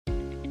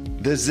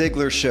The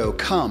Ziglar Show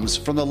comes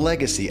from the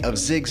legacy of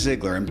Zig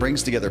Ziglar and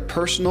brings together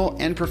personal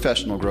and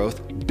professional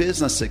growth,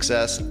 business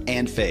success,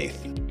 and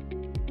faith.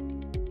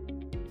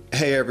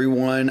 Hey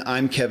everyone,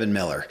 I'm Kevin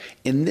Miller.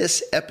 In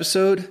this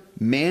episode,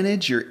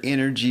 manage your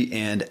energy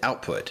and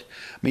output.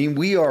 I mean,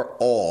 we are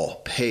all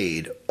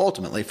paid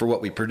ultimately for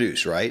what we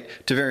produce, right?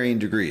 To varying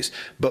degrees.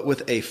 But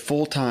with a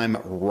full-time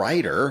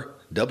writer,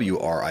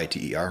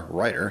 W-R-I-T-E-R,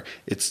 writer,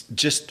 it's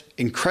just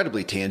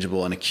incredibly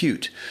tangible and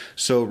acute.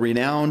 So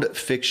renowned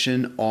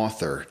fiction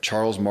author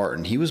Charles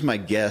Martin, he was my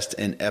guest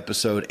in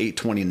episode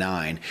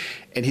 829,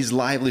 and his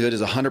livelihood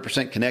is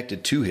 100%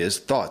 connected to his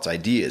thoughts,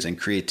 ideas, and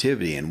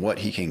creativity and what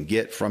he can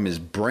get from his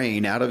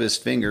brain out of his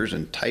fingers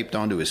and typed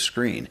onto his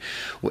screen.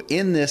 Well,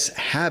 in this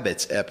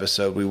Habits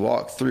episode, we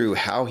walk through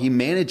how he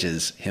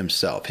manages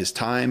himself, his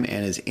time,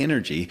 and his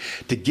energy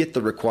to get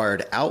the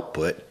required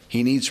output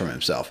he needs from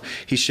himself.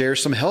 He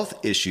shares some health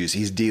issues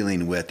he's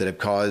dealing with that have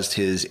caused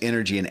his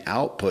energy and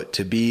output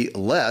to be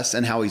less,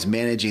 and how he's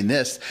managing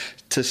this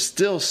to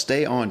still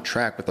stay on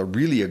track with a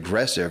really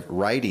aggressive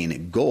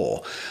writing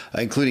goal,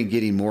 including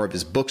getting more of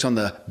his books on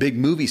the big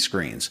movie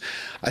screens.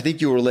 I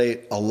think you'll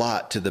relate a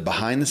lot to the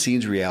behind the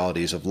scenes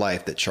realities of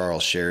life that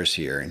Charles shares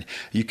here. And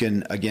you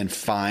can, again,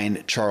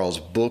 find Charles'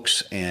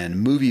 books and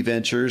movie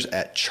ventures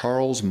at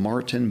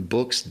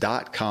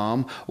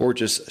charlesmartinbooks.com, or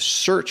just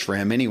search for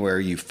him anywhere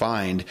you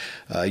find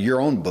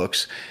your own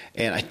books.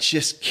 And I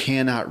just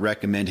cannot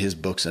recommend his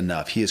books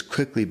enough. He has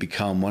quickly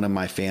become one of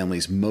my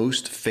family's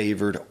most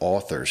favored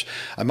authors.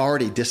 I'm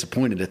already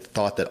disappointed at the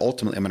thought that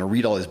ultimately I'm going to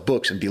read all his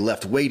books and be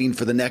left waiting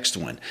for the next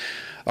one.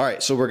 All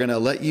right, so we're going to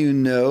let you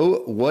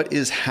know what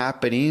is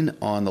happening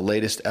on the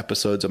latest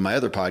episodes of my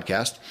other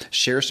podcast,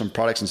 share some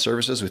products and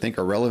services we think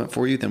are relevant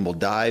for you, then we'll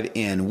dive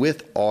in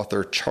with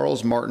author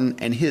Charles Martin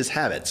and his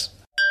habits.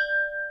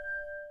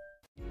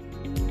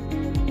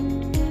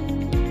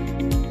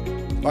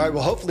 All right,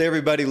 well, hopefully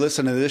everybody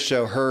listening to this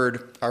show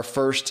heard our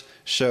first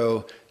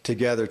show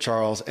together,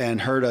 Charles, and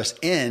heard us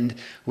end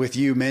with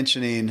you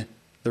mentioning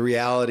the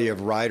reality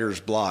of writer's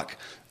block.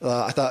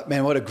 I thought,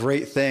 man, what a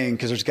great thing,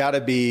 because there's got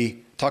to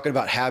be, talking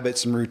about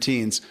habits and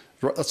routines,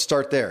 let's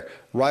start there.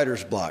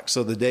 Writer's block.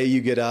 So the day you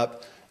get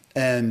up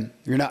and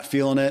you're not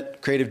feeling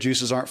it, creative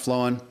juices aren't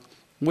flowing,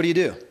 what do you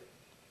do?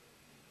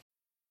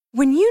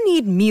 When you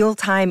need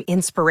mealtime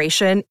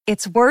inspiration,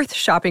 it's worth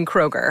shopping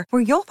Kroger,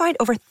 where you'll find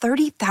over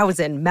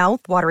 30,000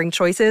 mouth-watering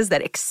choices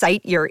that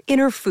excite your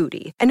inner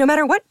foodie. And no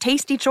matter what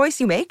tasty choice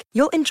you make,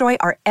 you'll enjoy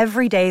our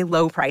everyday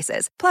low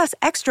prices, plus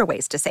extra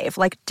ways to save,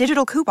 like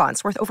digital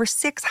coupons worth over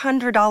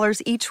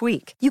 $600 each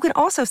week. You can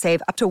also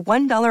save up to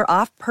 $1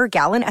 off per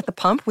gallon at the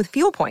pump with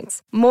fuel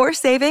points. More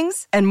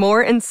savings and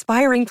more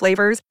inspiring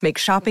flavors make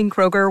shopping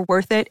Kroger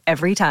worth it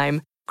every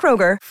time.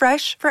 Kroger,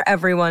 fresh for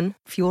everyone.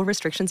 Fuel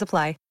restrictions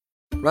apply.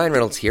 Ryan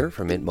Reynolds here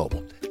from Mint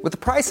Mobile. With the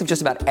price of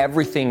just about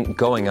everything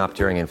going up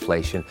during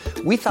inflation,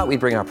 we thought we'd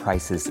bring our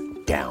prices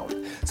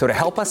down. So to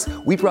help us,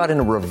 we brought in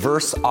a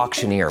reverse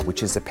auctioneer,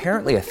 which is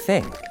apparently a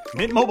thing.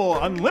 Mint Mobile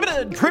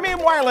Unlimited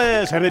Premium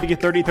Wireless. How to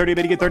get 30, 30,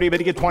 how to get 30, how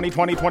to get 20,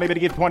 20, 20, how to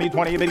get 20,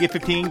 20, how to get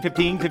 15,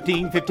 15,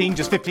 15, 15,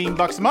 just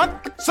 $15 a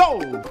month?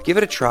 Sold! Give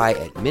it a try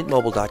at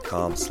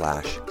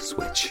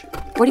mintmobile.com/switch.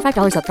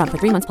 $45 up front for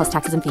 3 months plus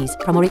taxes and fees.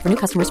 Promo rate for new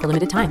customers for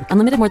limited time.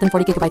 Unlimited more than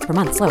 40 gigabytes per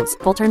month. Slows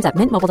full terms at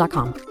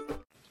mintmobile.com.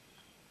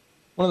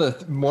 One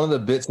of the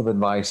bits of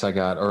advice I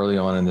got early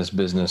on in this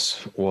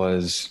business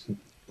was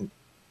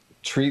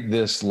treat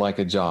this like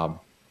a job.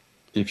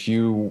 If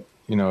you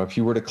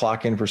were to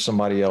clock in for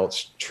somebody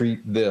else, treat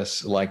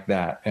this like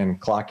that,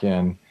 and clock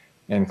in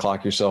and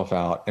clock yourself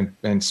out,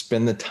 and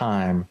spend the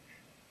time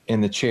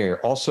in the chair.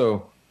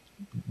 Also,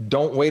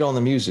 don't wait on the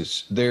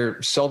muses.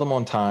 They're seldom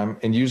on time,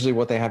 and usually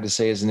what they have to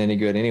say isn't any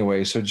good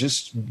anyway. So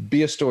just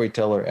be a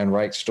storyteller and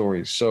write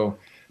stories. So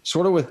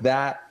sort of with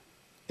that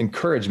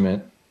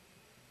encouragement,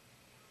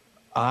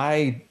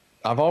 I've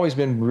always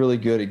been really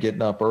good at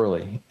getting up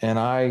early, and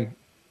I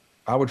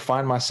would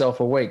find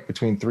myself awake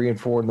between 3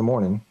 and 4 in the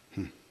morning,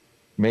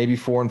 maybe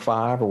 4 and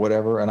 5 or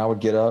whatever. And I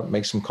would get up,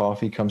 make some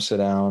coffee, come sit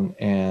down,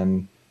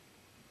 and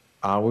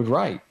I would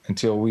write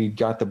until we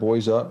got the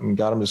boys up and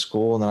got them to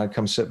school. And then I'd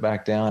come sit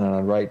back down and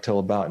I'd write till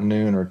about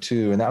noon or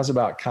 2. And that was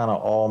about kind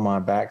of all my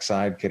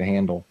backside could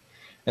handle.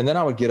 And then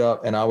I would get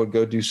up and I would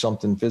go do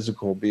something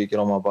physical, be it get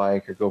on my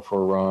bike or go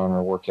for a run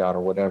or work out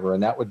or whatever.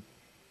 And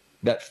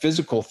that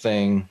physical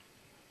thing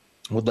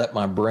would let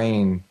my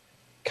brain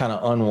kind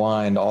of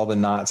unwind all the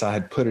knots I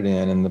had put it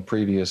in the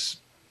previous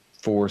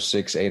 4,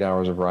 6, 8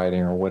 hours of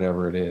writing or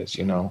whatever it is,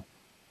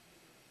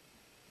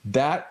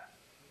 That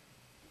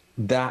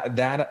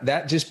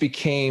just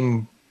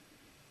became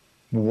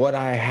what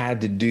I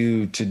had to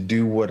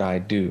do what I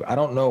do. I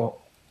don't know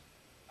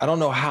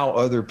how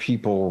other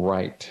people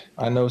write.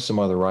 I know some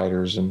other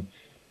writers, and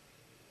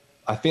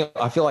I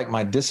feel like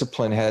my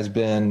discipline has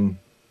been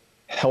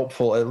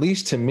helpful, at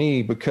least to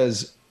me,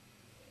 because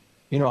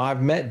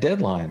I've met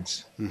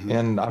deadlines,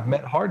 and I've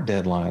met hard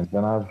deadlines,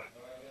 and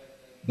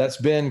that's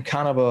been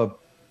kind of a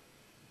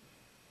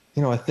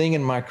thing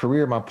in my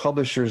career. My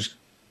publishers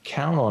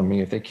count on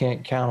me. If they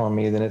can't count on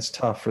me, then it's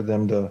tough for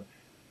them to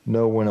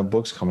know when a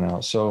book's coming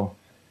out. So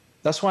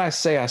that's why I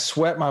say I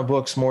sweat my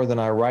books more than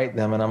I write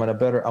them, and I'm a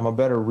better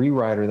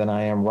rewriter than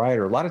I am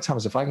writer. A lot of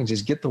times, if I can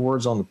just get the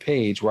words on the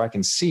page where I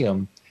can see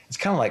them, it's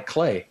kind of like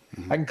clay.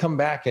 I can come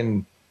back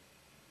and,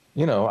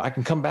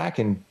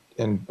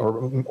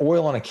 or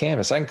oil on a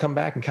canvas. I can come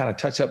back and kind of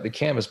touch up the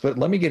canvas, but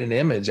let me get an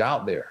image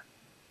out there.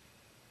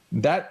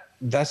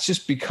 That's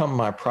just become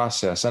my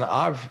process, and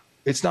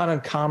it's not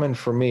uncommon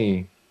for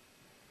me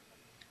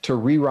to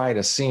rewrite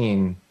a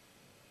scene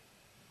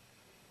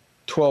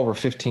 12 or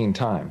 15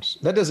 times.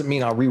 That doesn't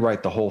mean I'll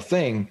rewrite the whole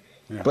thing,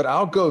 but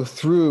I'll go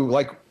through,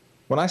 like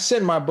when I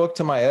send my book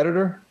to my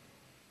editor,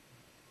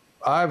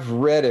 I've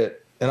read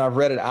it and I've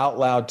read it out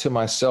loud to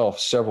myself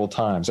several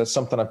times. That's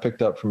something I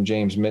picked up from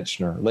James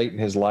Michener late in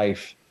his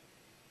life.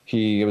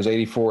 He was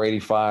 84,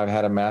 85,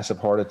 had a massive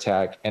heart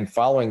attack. And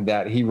following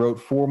that, he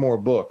wrote 4 more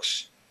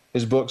books.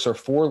 His books are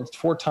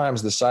four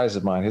times the size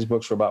of mine. His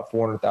books were about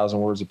 400,000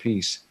 words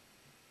apiece.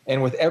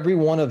 And with every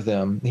one of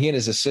them, he and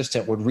his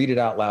assistant would read it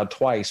out loud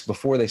twice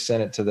before they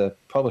sent it to the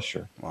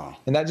publisher. Wow.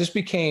 And that just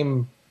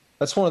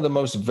that's one of the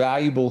most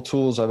valuable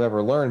tools I've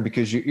ever learned,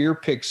 because your ear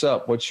picks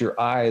up what your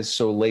eye is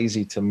so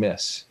lazy to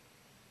miss.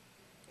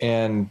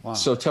 And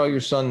so tell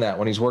your son that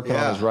when he's working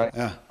on his writing.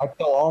 Yeah. I've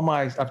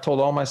told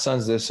all my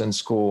sons this in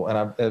school,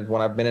 and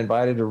when I've been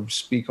invited to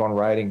speak on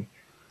writing,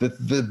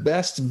 the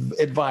best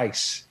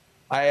advice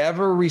I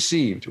ever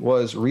received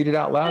was read it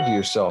out loud to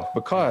yourself,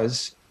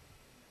 because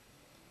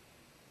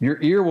your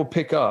ear will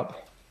pick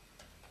up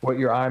what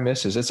your eye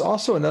misses. It's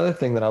also another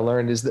thing that I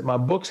learned is that my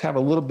books have a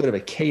little bit of a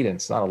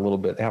cadence, not a little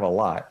bit, they have a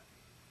lot.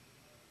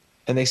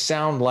 And they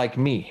sound like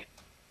me.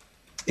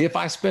 If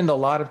I spend a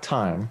lot of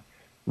time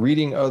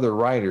reading other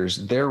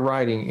writers, their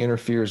writing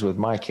interferes with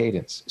my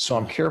cadence. So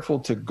I'm careful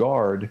to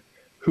guard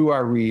who I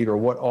read or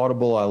what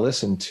Audible I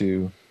listen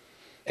to.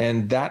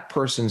 And that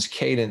person's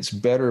cadence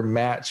better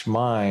match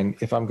mine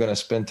if I'm going to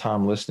spend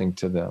time listening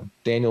to them.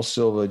 Daniel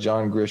Silva,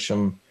 John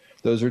Grisham,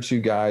 those are 2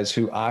 guys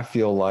who I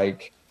feel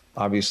like,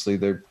 obviously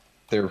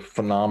they're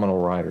phenomenal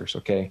writers.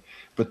 Okay.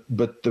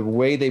 But the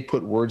way they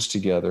put words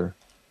together,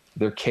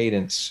 their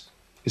cadence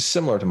is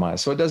similar to mine.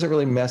 So it doesn't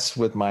really mess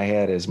with my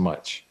head as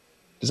much.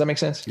 Does that make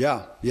sense?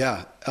 Yeah.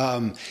 Yeah.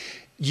 So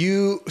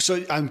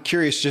I'm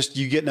curious, just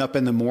you getting up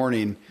in the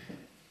morning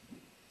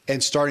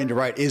and starting to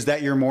write, is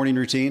that your morning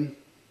routine?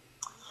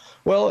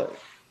 Well,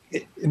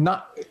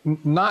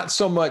 not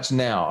so much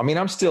now. I mean,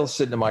 I'm still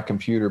sitting at my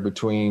computer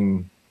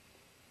between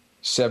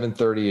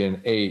 7:30 and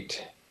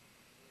 8.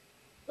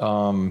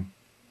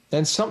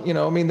 And some,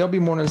 there'll be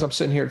mornings I'm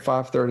sitting here at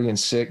 5:30 and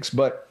 6,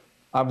 but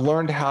I've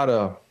learned how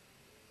to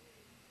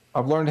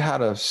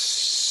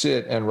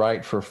sit and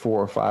write for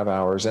 4 or 5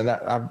 hours. And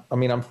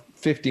I'm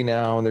 50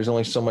 now, and there's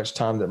only so much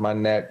time that my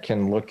neck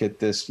can look at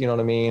this, you know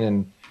what I mean?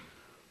 And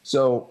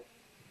so,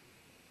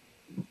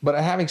 but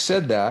having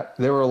said that,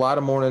 there were a lot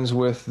of mornings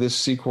with this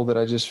sequel that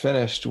I just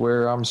finished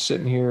where I'm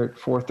sitting here at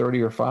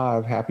 4:30 or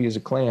 5, happy as a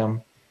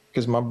clam,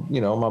 because my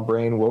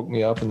brain woke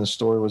me up and the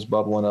story was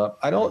bubbling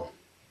up.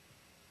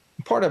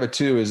 Part of it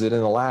too is that in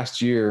the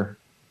last year,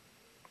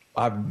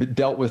 I've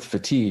dealt with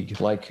fatigue.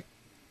 Like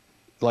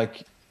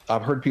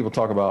I've heard people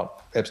talk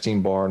about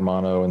Epstein-Barr and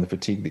mono and the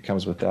fatigue that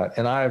comes with that.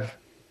 And I've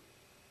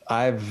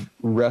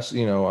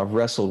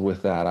wrestled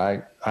with that.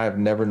 I have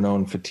never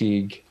known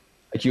fatigue.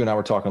 Like you and I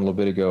were talking a little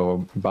bit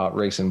ago about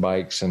racing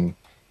bikes, and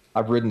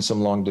I've ridden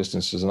some long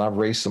distances and I've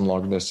raced some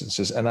long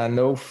distances, and I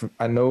know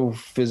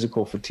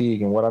physical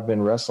fatigue, and what I've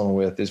been wrestling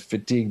with is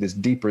fatigue that's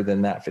deeper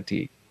than that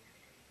fatigue.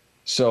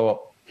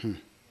 So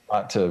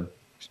not to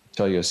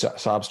tell you a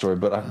sob story,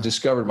 but I've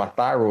discovered my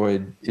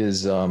thyroid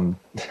is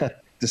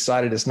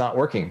decided it's not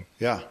working.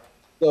 Yeah.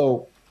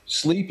 So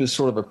sleep is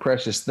sort of a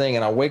precious thing,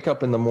 and I wake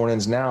up in the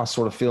mornings now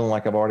sort of feeling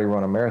like I've already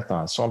run a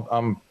marathon. So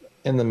I'm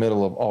in the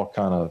middle of all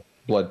kind of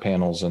blood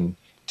panels and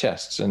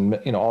tests and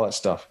all that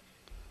stuff.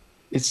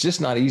 It's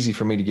just not easy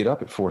for me to get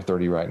up at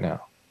 4:30 right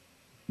now.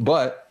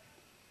 But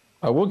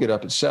I will get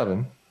up at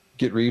 7,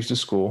 get Reeves to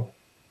school,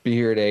 be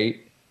here at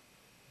 8,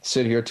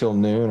 sit here till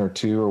noon or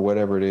 2 or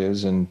whatever it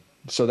is. And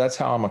so that's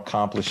how I'm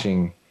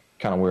accomplishing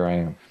kind of where I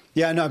am.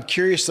 Yeah, no, I'm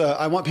curious.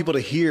 I want people to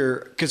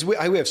hear, because we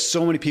have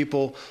so many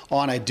people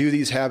on. I do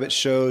these habit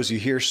shows. You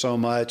hear so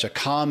much. A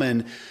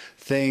common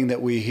thing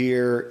that we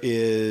hear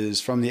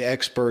is from the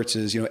experts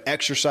is,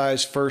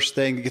 exercise first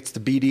thing. It gets the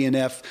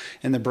BDNF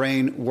and the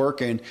brain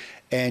working.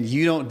 And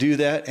you don't do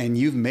that, and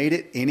you've made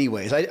it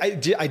anyways. I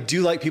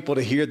do like people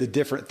to hear the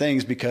different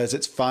things, because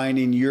it's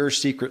finding your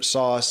secret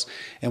sauce,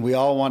 and we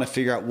all want to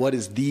figure out what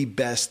is the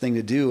best thing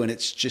to do, and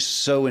it's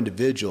just so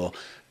individual.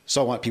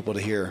 So I want people to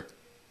hear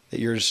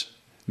that yours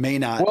may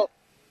not. Well,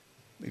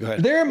 go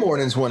ahead. There are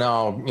mornings when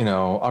I'll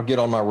get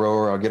on my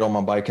rower, I'll get on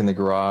my bike in the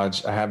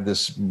garage. I have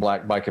this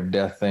black bike of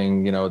death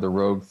thing, the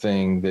Rogue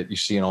thing that you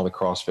see in all the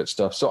CrossFit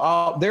stuff.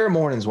 So there are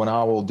mornings when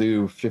I will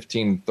do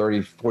 15,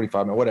 30,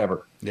 45 minutes,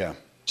 whatever. Yeah.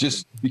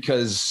 Just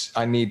because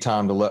I need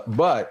time to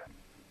but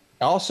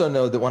I also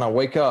know that when I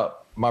wake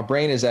up, my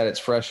brain is at its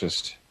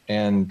freshest,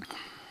 and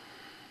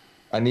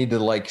I need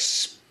to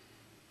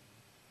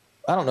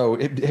I don't know.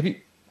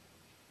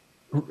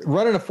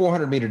 running a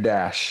 400-meter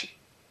dash,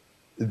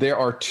 there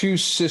are two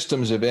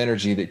systems of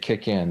energy that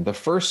kick in. The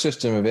first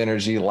system of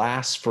energy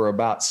lasts for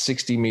about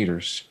 60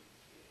 meters.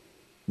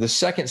 The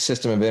second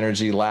system of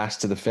energy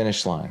lasts to the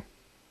finish line.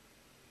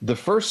 The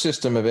first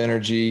system of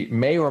energy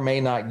may or may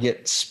not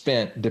get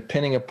spent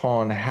depending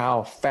upon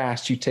how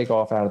fast you take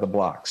off out of the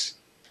blocks.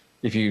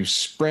 If you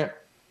sprint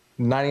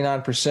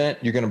 99%,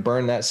 you're going to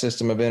burn that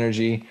system of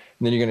energy, and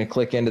then you're going to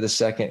click into the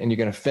second, and you're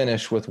going to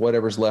finish with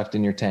whatever's left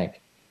in your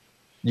tank.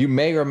 You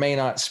may or may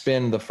not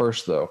spend the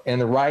first, though. And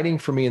the writing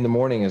for me in the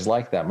morning is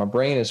like that. My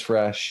brain is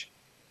fresh.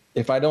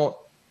 If I don't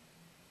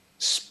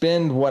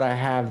spend what I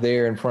have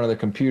there in front of the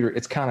computer,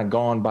 it's kind of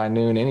gone by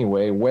noon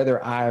anyway,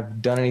 whether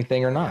I've done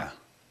anything or not. Yeah.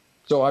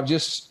 So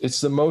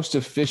it's the most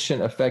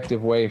efficient,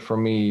 effective way for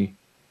me.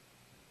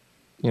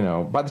 You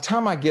know, by the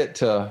time I get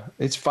to,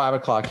 it's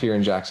 5:00 here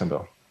in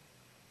Jacksonville.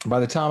 By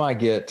the time I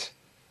get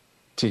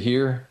to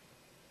here,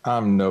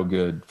 I'm no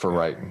good for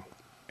writing.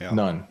 Yeah.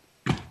 None.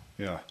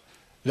 Yeah.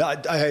 I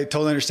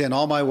totally understand.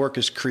 All my work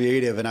is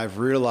creative, and I've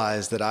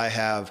realized that I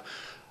have,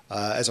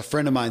 as a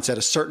friend of mine said,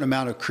 a certain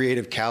amount of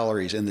creative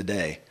calories in the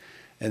day.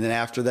 And then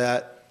after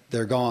that,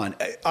 they're gone.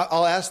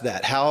 I'll ask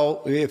that.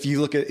 How, if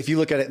you look at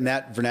it in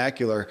that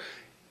vernacular,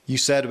 you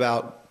said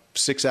about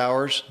 6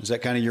 hours. Is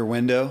that kind of your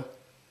window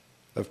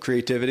of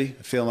creativity?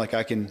 Feeling like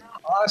I can.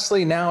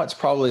 Honestly, now it's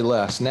probably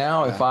less.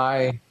 Now,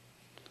 yeah.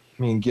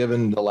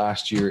 Given the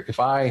last year, if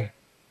I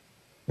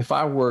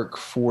work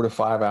 4 to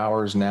 5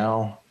 hours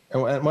now,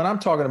 and when I'm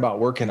talking about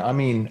working, I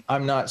mean,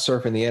 I'm not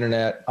surfing the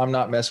internet. I'm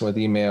not messing with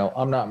email.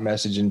 I'm not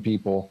messaging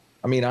people.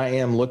 I mean, I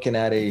am looking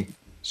at a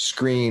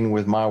screen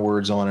with my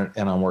words on it,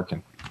 and I'm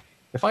working.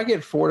 If I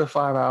get 4 to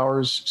 5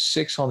 hours,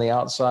 6 on the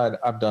outside,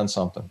 I've done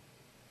something.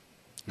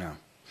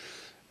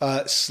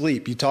 Yeah.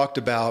 Sleep. You talked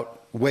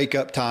about wake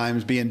up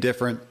times being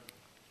different.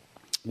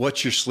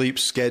 What's your sleep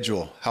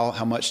schedule?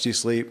 How much do you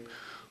sleep?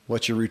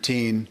 What's your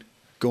routine?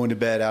 Going to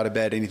bed, out of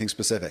bed, anything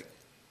specific?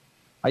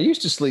 I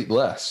used to sleep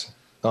less,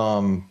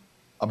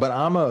 but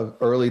I'm a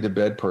early to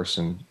bed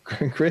person.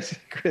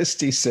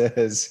 Christy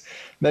says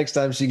next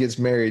time she gets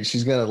married,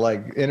 she's going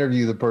to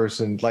interview the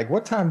person.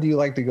 What time do you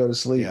like to go to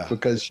sleep? Yeah.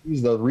 Because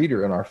she's the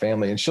reader in our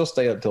family, and she'll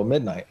stay up till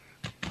midnight.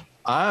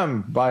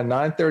 I'm by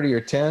 9:30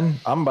 or 10,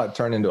 I'm about to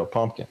turn into a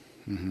pumpkin.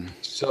 Mm-hmm.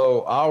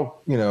 So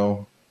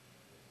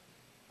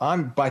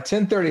I'm by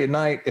 10:30 at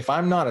night. If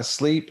I'm not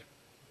asleep,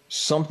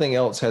 something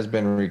else has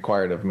been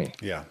required of me.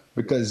 Yeah.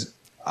 Because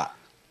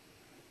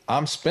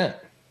I'm spent.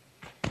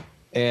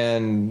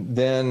 And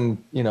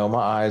then, my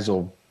eyes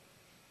will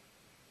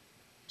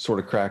sort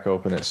of crack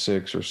open at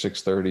 6 or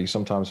 6:30,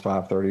 sometimes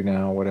 5:30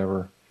 now,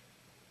 whatever.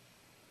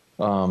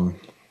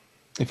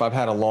 If I've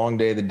had a long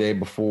day the day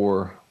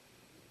before,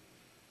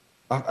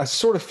 I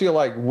sort of feel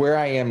like where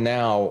I am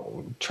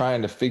now,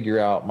 trying to figure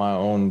out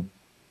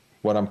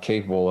what I'm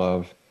capable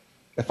of.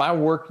 If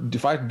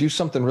I do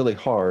something really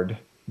hard,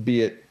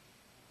 be it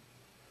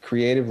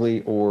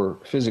creatively or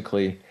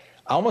physically,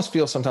 I almost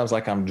feel sometimes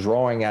like I'm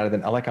drawing out of it,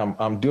 like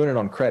I'm doing it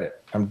on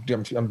credit. I'm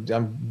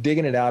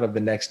digging it out of the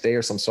next day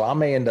or something. So I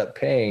may end up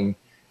paying,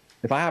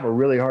 if I have a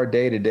really hard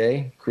day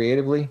today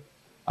creatively,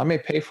 I may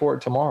pay for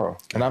it tomorrow,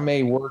 and I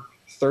may work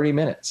 30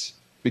 minutes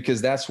because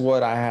that's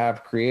what I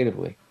have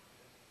creatively.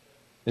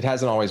 It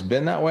hasn't always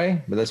been that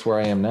way, but that's where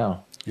I am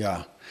now.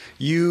 Yeah.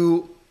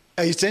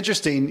 It's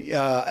interesting.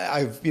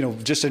 I've,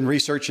 just in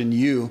researching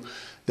you,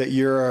 that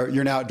you're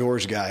an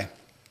outdoors guy.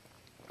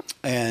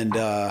 And,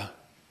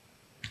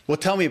 well,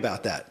 tell me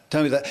about that.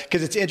 Tell me that,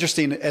 because it's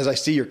interesting as I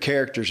see your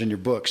characters in your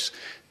books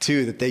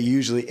too, that they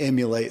usually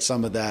emulate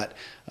some of that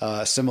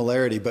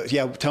similarity. But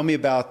yeah, tell me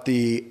about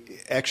the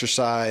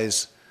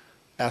exercise,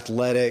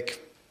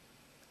 athletic,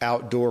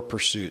 outdoor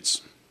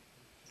pursuits.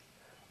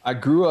 I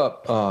grew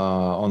up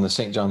on the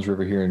St. Johns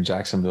River here in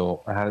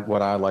Jacksonville. I had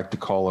what I like to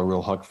call a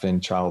real Huck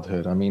Finn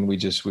childhood. I mean, we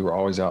were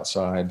always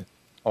outside,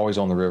 always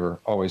on the river,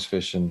 always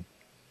fishing.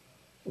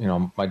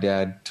 My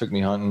dad took me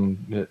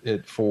hunting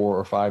at 4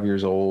 or 5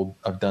 years old.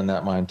 I've done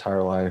that my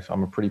entire life.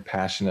 I'm a pretty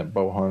passionate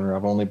bow hunter.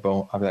 I've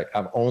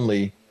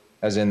only,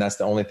 as in that's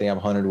the only thing I've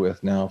hunted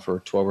with now for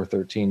 12 or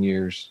 13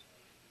 years.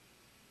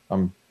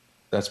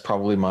 That's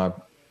probably my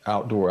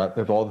outdoor.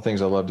 Of all the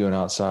things I love doing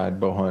outside,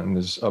 bow hunting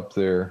is up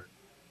there.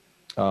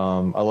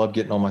 I love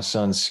getting on my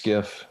son's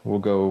skiff. We'll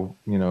go,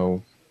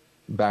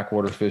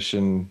 backwater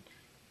fishing,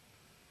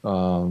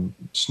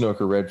 snook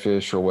or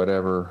redfish or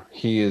whatever.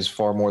 He is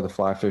far more the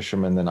fly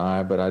fisherman than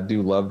I, but I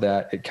do love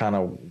that.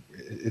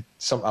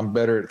 I'm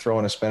better at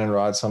throwing a spinning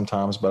rod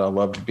sometimes, but I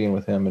love being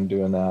with him and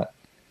doing that.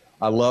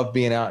 I love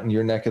being out in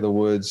your neck of the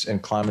woods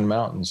and climbing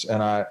mountains.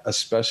 And I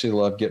especially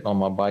love getting on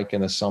my bike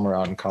in the summer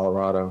out in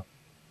Colorado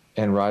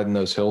and riding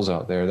those hills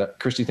out there. That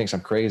Christy thinks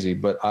I'm crazy,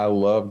 but I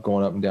love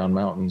going up and down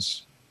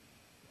mountains.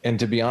 And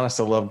to be honest,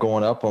 I love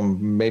going up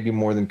them maybe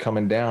more than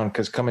coming down,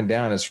 because coming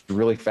down is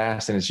really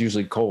fast and it's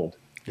usually cold.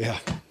 Yeah.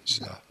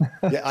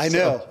 Yeah, I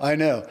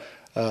know.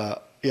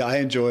 Yeah, I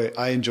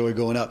enjoy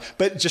going up.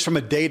 But just from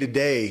a day to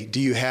day,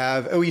 do you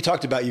have, you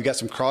talked about, you got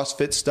some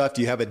CrossFit stuff.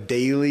 Do you have a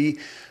daily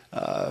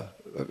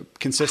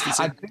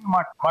consistency?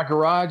 My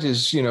garage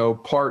is,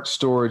 part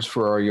storage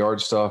for our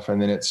yard stuff,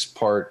 and then it's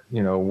part,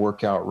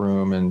 workout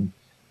room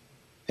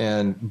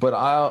but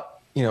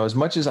as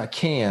much as I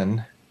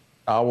can,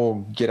 I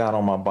will get out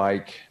on my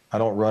bike. I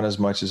don't run as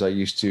much as I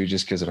used to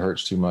just because it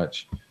hurts too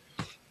much.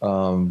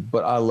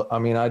 But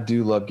I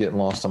do love getting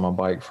lost on my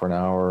bike for an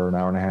hour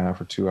and a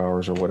half, or 2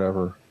 hours, or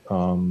whatever.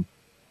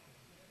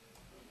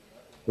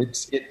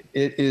 It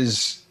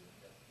is.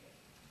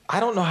 I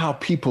don't know how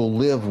people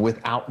live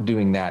without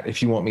doing that.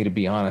 If you want me to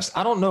be honest,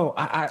 I don't know.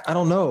 I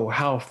don't know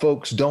how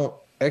folks don't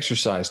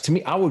exercise. To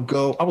me, I would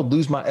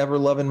lose my ever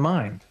loving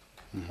mind.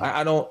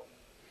 Mm-hmm.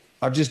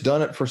 I've just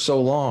done it for so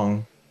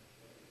long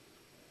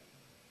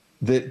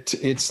that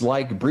it's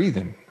like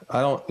breathing.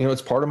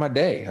 It's part of my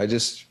day. I'm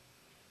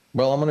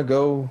going to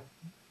go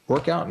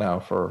work out now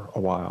for a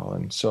while.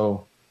 And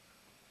so,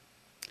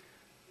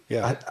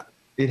 yeah,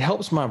 it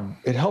helps my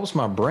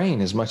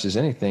brain as much as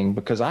anything,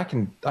 because I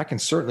can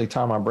certainly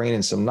tie my brain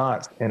in some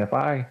knots. And if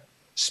I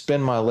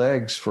spin my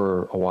legs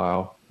for a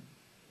while,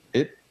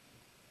 it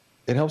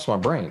helps my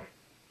brain.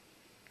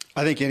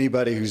 I think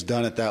anybody who's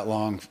done it that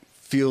long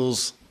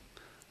feels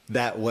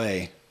that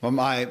way. Well,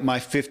 my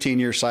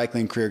 15-year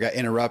cycling career got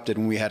interrupted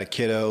when we had a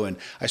kiddo, and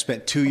I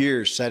spent 2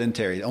 years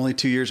sedentary, only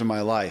 2 years of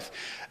my life,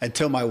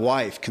 until my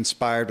wife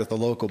conspired with a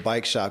local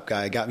bike shop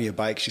guy, got me a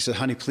bike. She said,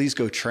 honey, please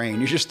go train.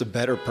 You're just a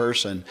better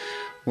person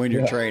when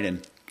you're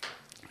training.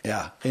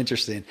 Yeah,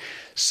 interesting.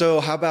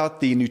 So how about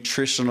the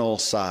nutritional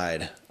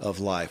side of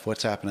life?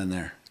 What's happening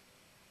there?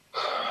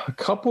 A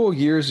couple of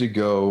years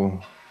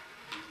ago,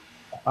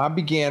 I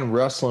began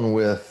wrestling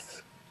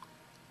with,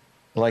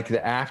 like,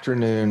 the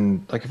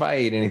afternoon, like if I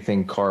ate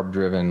anything carb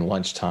driven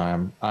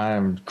lunchtime,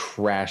 I'm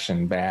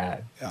crashing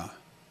bad. Yeah.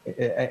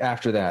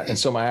 After that. And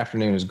so my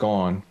afternoon is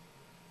gone.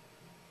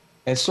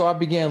 And so I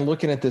began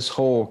looking at this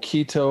whole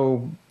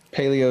keto,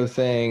 paleo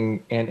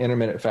thing and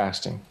intermittent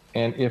fasting.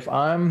 And if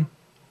I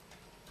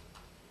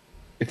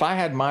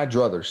had my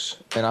druthers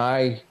and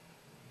I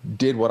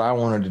did what I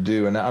wanted to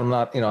do, and I'm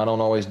not, I don't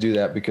always do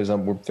that because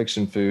we're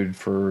fixing food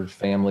for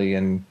family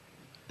and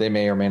they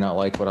may or may not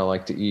like what I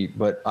like to eat,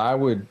 but I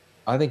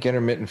think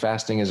intermittent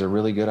fasting is a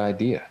really good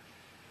idea.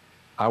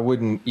 I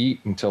wouldn't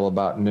eat until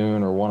about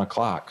noon or 1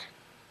 o'clock.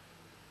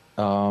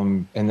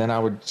 And then I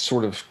would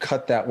sort of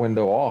cut that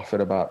window off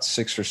at about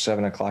 6 or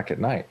 7 o'clock at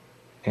night.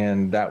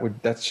 And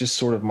that's just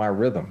sort of my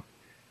rhythm.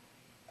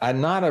 I'm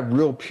not a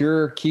real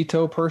pure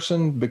keto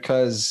person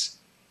because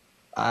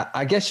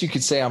I guess you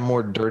could say I'm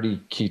more dirty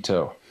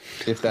keto,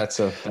 if that's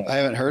a thing. I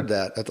haven't heard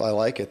that. I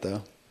like it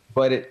though.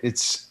 But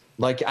it's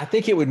like, I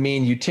think it would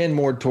mean you tend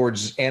more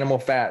towards animal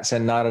fats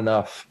and not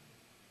enough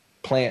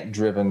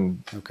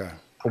plant-driven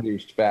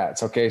produced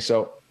fats.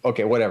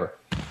 Okay, whatever.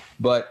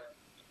 But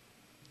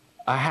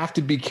I have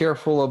to be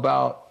careful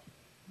about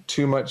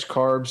too much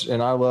carbs,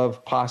 and I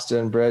love pasta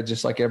and bread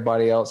just like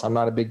everybody else. I'm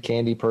not a big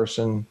candy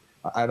person.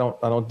 I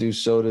don't do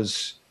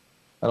sodas.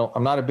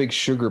 I'm not a big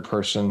sugar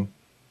person,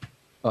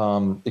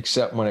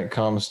 except when it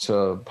comes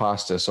to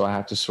pasta. So I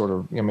have to sort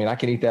of, I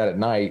can eat that at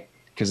night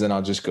because then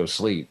I'll just go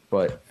sleep.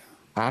 But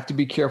I have to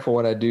be careful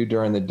what I do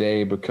during the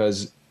day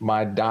because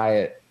my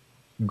diet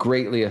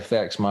greatly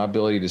affects my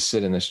ability to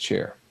sit in this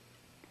chair.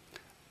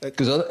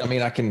 Because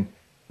I can,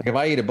 like, if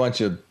I eat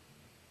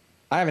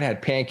I haven't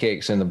had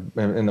pancakes in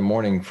the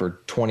morning for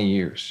 20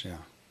 years. Yeah.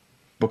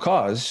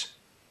 Because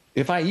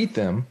if I eat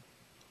them,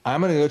 I'm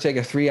going to go take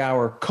a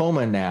 3-hour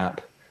coma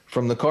nap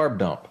from the carb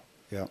dump.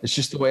 Yeah. It's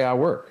just the way I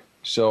work.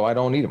 So I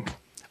don't eat them.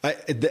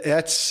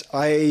 That's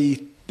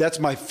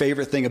my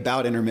favorite thing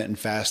about intermittent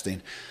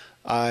fasting.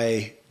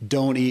 I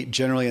don't eat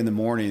generally in the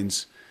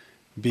mornings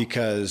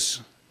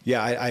because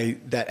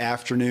that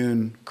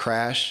afternoon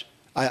crash,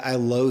 I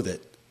loathe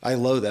it.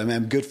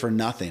 I'm good for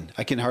nothing.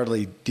 I can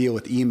hardly deal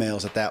with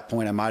emails at that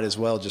point. I might as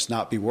well just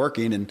not be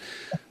working, and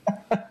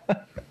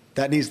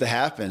that needs to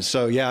happen.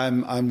 So yeah,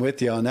 I'm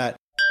with you on that.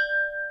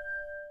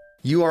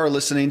 You are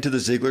listening to The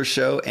Ziglar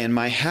Show and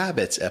My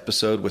Habits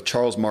episode with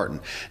Charles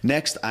Martin.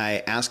 Next,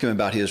 I ask him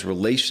about his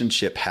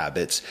relationship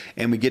habits,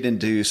 and we get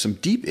into some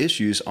deep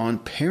issues on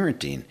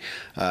parenting.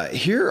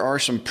 Here are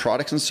some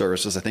products and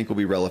services I think will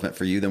be relevant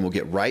for you. Then we'll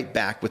get right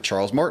back with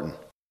Charles Martin.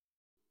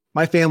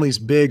 My family's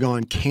big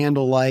on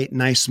candlelight,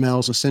 nice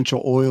smells,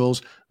 essential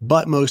oils,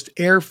 but most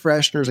air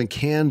fresheners and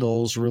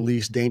candles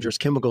release dangerous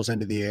chemicals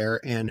into the air,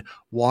 and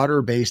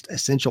water-based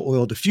essential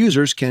oil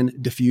diffusers can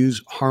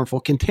diffuse harmful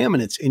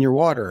contaminants in your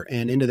water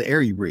and into the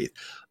air you breathe.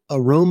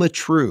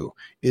 AromaTrue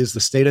is the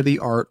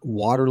state-of-the-art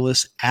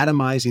waterless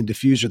atomizing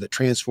diffuser that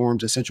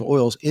transforms essential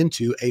oils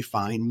into a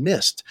fine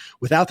mist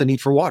without the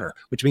need for water,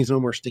 which means no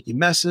more sticky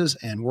messes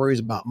and worries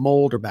about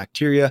mold or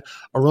bacteria.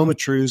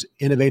 AromaTrue's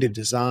innovative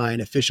design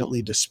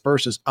efficiently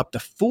disperses up to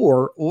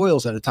 4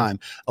 oils at a time,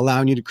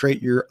 allowing you to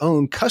create your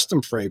own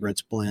custom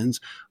fragrance blends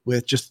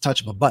with just the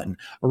touch of a button.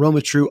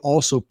 AromaTrue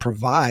also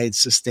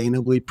provides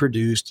sustainably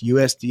produced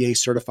USDA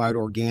certified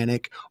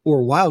organic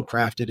or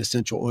wildcrafted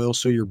essential oils,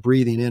 so you're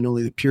breathing in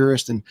only the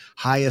purest and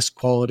highest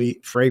quality quality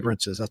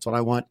fragrances. That's what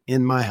I want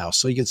in my house.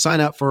 So you can sign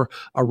up for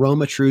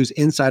AromaTrue's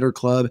Insider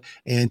Club.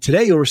 And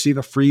today you'll receive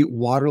a free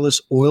waterless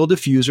oil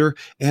diffuser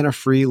and a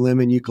free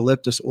lemon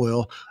eucalyptus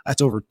oil.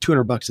 That's over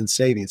 $200 in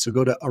savings. So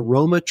go to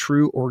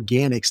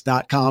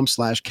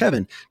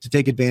aromatrueorganics.com/Kevin to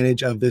take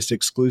advantage of this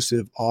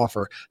exclusive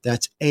offer.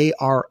 That's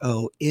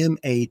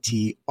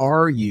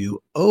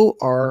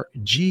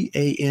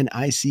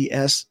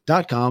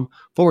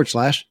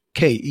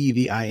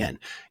AROMATRUORGANICS.com/KEVIN.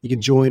 You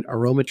can join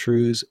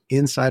AromaTrue's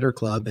Insider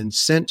Club and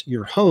scent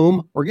your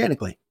home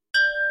organically.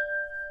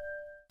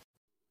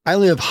 I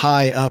live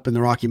high up in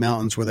the Rocky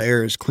Mountains where the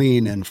air is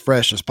clean and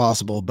fresh as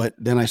possible, but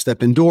then I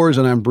step indoors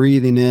and I'm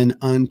breathing in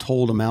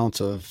untold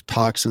amounts of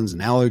toxins and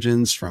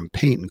allergens from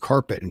paint and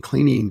carpet and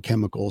cleaning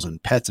chemicals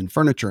and pets and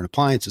furniture and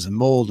appliances and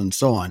mold and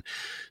so on.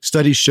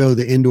 Studies show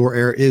the indoor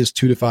air is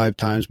 2 to 5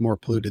 times more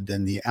polluted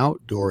than the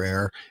outdoor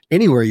air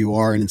anywhere you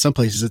are, and in some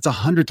places it's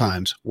 100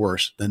 times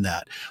worse than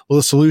that. Well,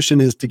 the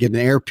solution is to get an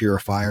air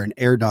purifier, and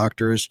Air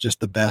Doctor is just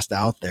the best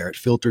out there. It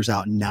filters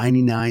out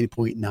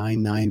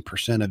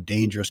 99.99% of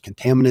dangerous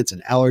contaminants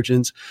and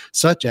allergens,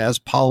 such as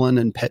pollen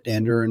and pet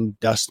dander and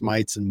dust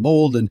mites and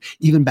mold and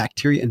even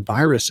bacteria and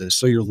viruses,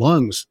 so your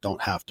lungs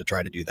don't have to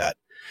try to do that.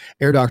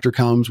 Air Doctor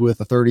comes with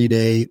a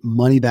 30-day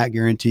money-back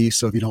guarantee,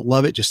 so if you don't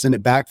love it, just send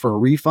it back for a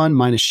refund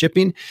minus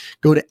shipping.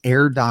 Go to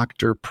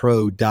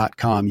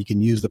airdoctorpro.com. You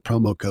can use the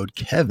promo code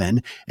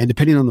Kevin, and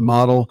depending on the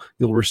model,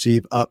 you'll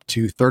receive up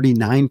to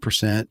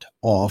 39%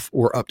 off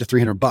or up to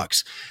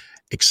 $300.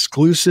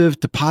 Exclusive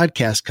to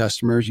podcast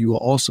customers, you will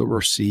also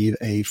receive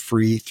a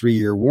free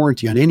 3-year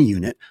warranty on any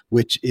unit,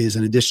 which is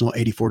an additional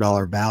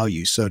 $84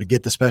 value. So to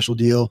get the special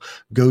deal,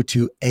 go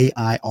to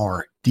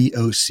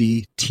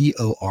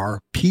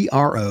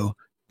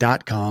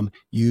AIRDOCTORPRO.com.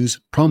 Use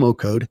promo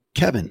code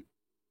Kevin.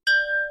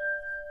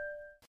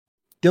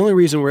 The only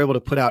reason we're able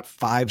to put out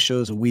 5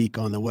 shows a week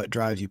on the What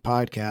Drives You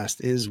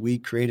podcast is we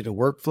created a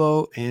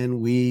workflow and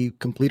we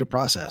complete a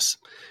process.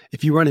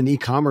 If you run an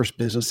e-commerce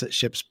business that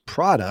ships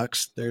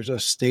products, there's a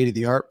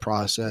state-of-the-art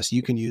process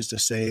you can use to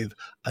save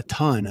a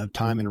ton of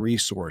time and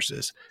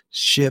resources.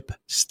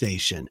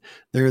 ShipStation.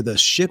 They're the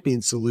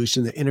shipping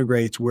solution that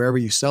integrates wherever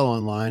you sell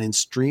online and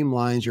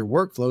streamlines your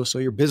workflow so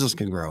your business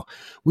can grow.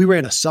 We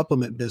ran a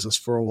supplement business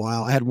for a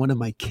while. I had one of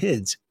my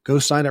kids go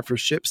sign up for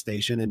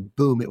ShipStation and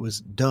boom, it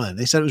was done.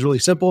 They said it was really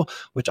simple,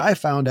 which I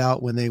found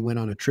out when they went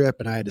on a trip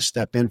and I had to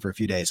step in for a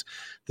few days.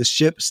 The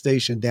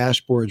ShipStation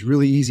dashboard is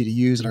really easy to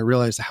use, and I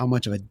realized how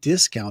much of a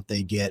discount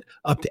they get,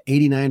 up to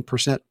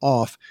 89%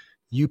 off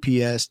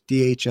UPS,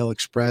 DHL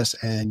Express,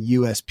 and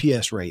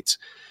USPS rates.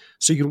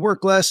 So you can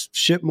work less,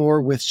 ship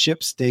more with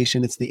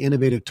ShipStation. It's the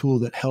innovative tool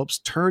that helps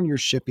turn your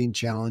shipping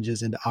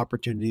challenges into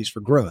opportunities for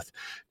growth.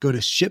 Go to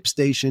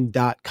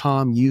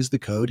ShipStation.com, use the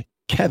code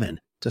Kevin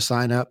to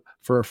sign up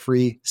for a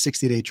free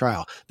 60-day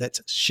trial.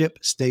 That's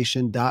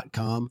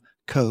ShipStation.com,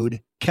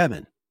 code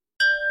Kevin.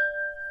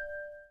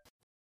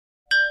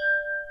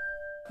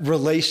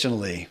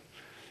 Relationally,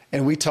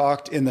 and we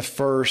talked in the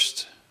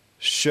first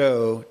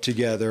show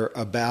together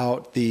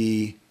about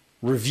the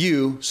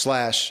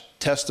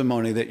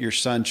review/testimony that your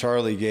son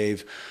Charlie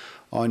gave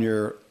on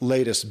your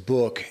latest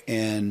book.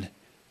 And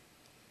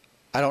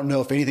I don't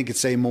know if anything could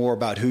say more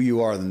about who you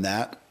are than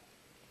that,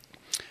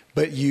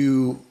 but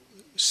you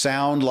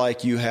sound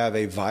like you have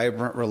a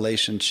vibrant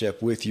relationship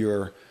with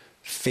your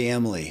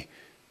family.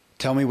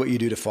 Tell me what you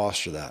do to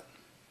foster that.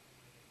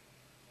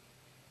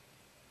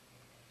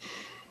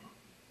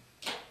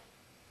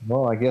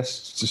 Well, I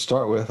guess to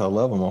start with, I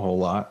love them a whole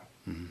lot.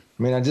 Mm-hmm.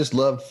 I mean,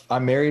 I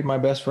married my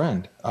best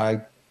friend. I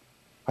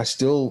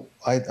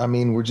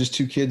mean, we're just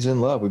 2 kids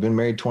in love. We've been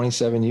married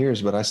 27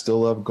 years, but I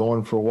still love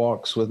going for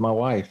walks with my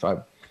wife.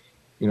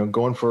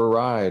 Going for a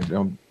ride,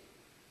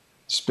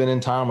 spending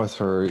time with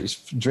her,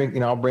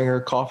 I'll bring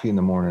her coffee in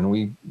the morning.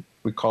 We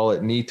call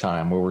it knee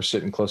time, where we're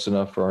sitting close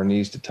enough for our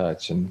knees to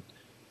touch. And,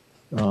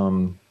 I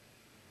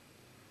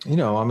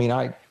mean,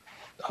 I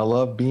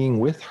love being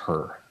with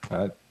her.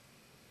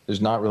 There's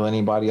not really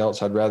anybody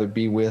else I'd rather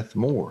be with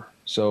more.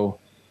 So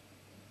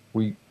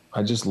I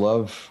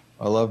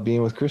love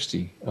being with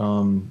Christy.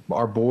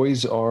 Our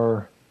boys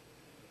are,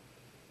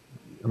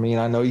 I mean,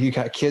 I know you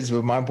got kids,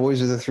 but my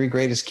boys are the 3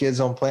 greatest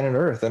kids on planet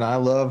Earth. And I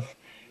love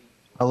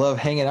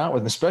hanging out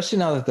with them, especially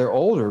now that they're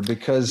older,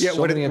 because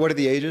what are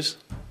the ages?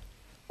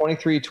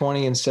 23,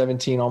 20, and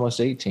 17, almost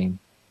 18.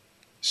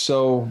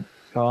 So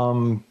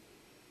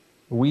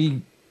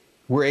we're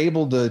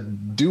able to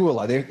do a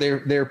lot.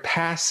 They're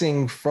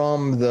passing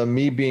from the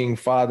me being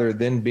father,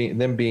 them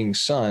being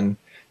son,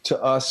 to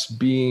us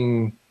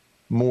being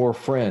more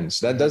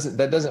friends. That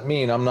doesn't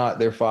mean I'm not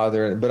their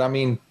father, but I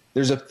mean,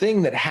 there's a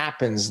thing that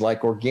happens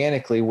like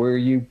organically where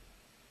you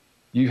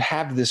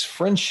have this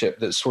friendship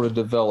that sort of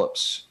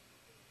develops,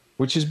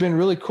 which has been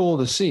really cool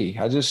to see.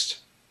 I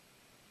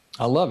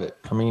love it.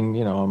 I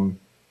mean,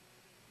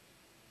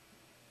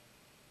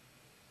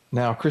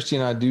 now Christy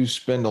and I do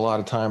spend a lot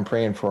of time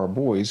praying for our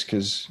boys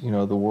because, the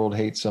world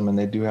hates them and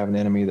they do have an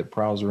enemy that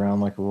prowls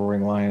around like a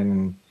roaring lion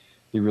and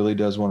he really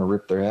does want to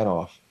rip their head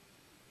off.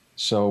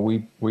 So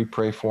we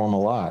pray for them a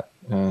lot.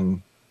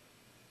 And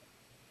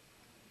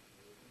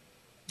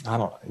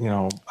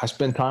I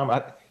spend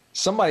time.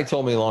 Somebody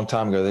told me a long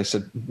time ago, they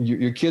said,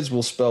 your kids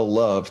will spell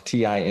love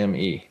Time.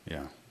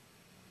 Yeah.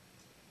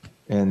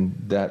 And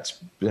that's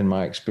been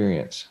my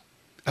experience.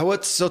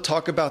 So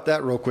talk about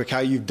that real quick, how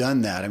you've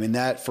done that. I mean,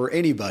 that for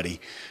anybody,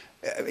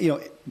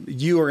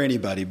 you or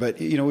anybody, but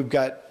we've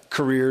got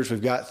careers,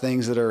 we've got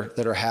things that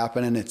are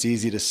happening. It's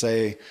easy to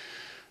say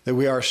that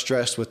we are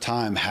stressed with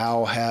time.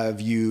 How have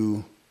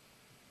you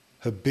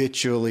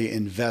habitually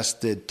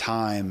invested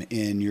time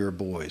in your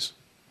boys?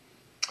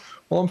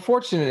 Well, I'm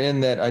fortunate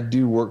in that I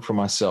do work for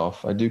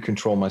myself. I do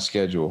control my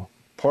schedule.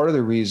 Part of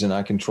the reason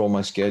I control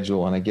my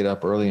schedule and I get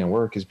up early and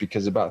work is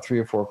because about 3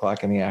 or 4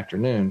 o'clock in the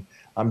afternoon,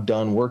 I'm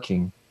done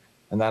working.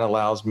 And that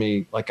allows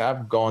me, like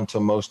I've gone to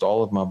most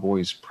all of my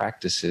boys'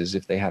 practices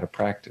if they had a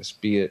practice,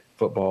 be it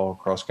football,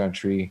 cross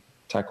country,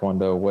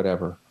 taekwondo,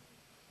 whatever.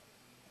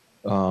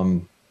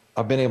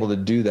 I've been able to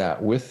do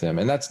that with them.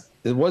 And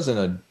it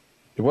wasn't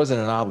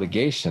an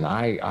obligation.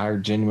 I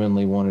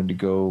genuinely wanted to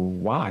go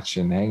watch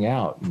and hang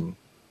out. And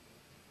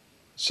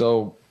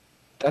so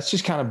that's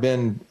just kind of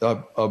been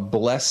a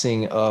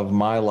blessing of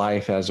my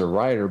life as a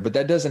writer. But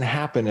that doesn't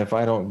happen if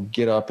I don't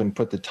get up and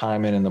put the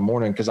time in the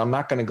morning, because I'm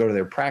not going to go to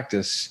their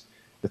practice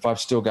if I've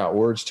still got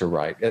words to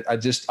write.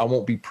 I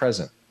won't be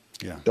present.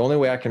 Yeah. The only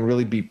way I can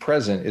really be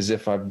present is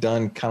if I've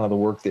done kind of the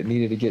work that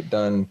needed to get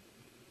done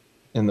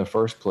in the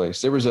first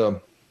place. There was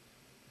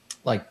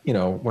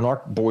when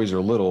our boys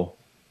are little,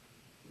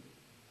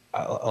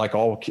 like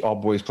all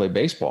boys play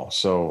baseball.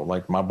 So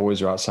like my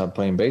boys are outside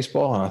playing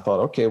baseball, and I thought,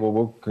 okay, well,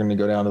 we're going to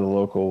go down to the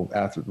local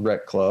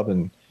rec club,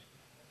 and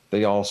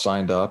they all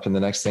signed up. And the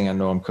next thing I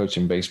know, I'm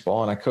coaching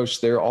baseball, and I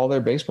coached all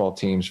their baseball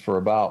teams for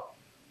about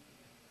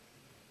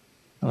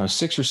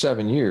 6 or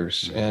 7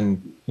 years.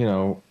 And,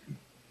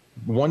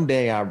 one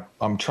day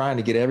I'm trying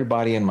to get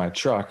everybody in my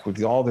truck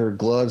with all their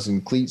gloves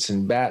and cleats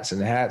and bats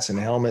and hats and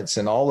helmets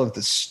and all of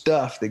the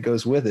stuff that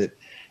goes with it.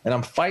 And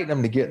I'm fighting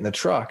them to get in the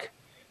truck.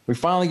 We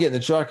finally get in the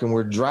truck and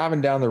we're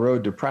driving down the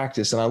road to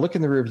practice. And I look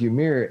in the rearview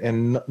mirror,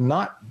 and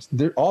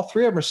all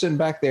three of them are sitting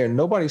back there, and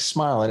nobody's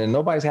smiling and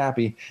nobody's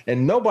happy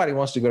and nobody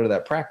wants to go to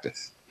that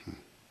practice.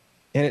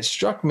 And it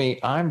struck me,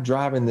 I'm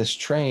driving this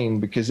train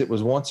because it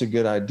was once a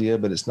good idea,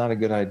 but it's not a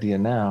good idea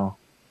now.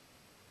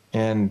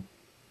 And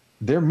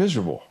they're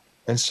miserable.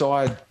 And so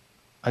I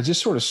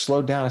just sort of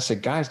slowed down. I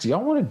said, guys, do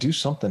y'all want to do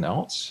something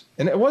else?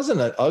 And it wasn't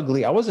an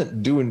ugly, I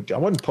wasn't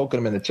poking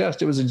them in the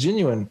chest. It was a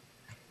genuine,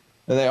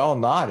 and they all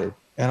nodded.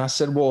 And I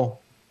said, well,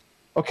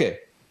 okay,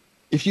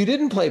 if you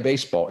didn't play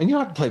baseball, and you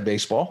don't have to play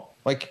baseball,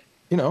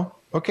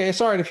 okay,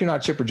 it's all right if you're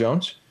not Chipper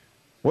Jones.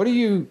 What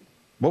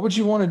would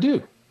you want to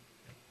do?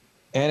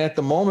 And at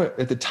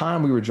the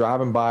time, we were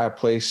driving by a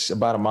place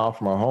about a mile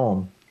from our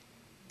home,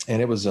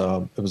 and it was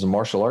a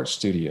martial arts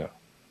studio.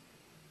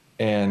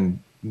 And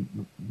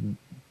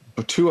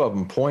two of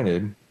them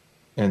pointed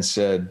and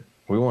said,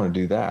 we want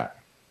to do that.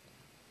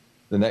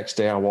 The next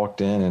day I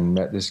walked in and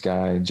met this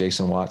guy,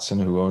 Jason Watson,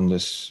 who owned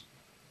this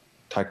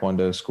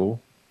Taekwondo school,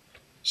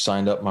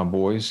 signed up my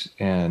boys.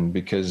 And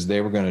because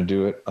they were going to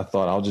do it, I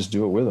thought I'll just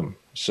do it with them.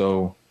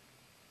 So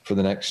for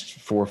the next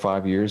 4 or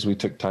 5 years, we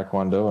took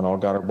Taekwondo and all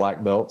got our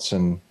black belts.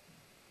 And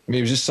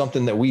it was just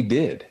something that we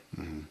did.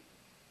 Mm-hmm.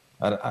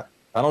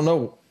 I don't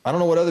know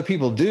what other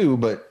people do,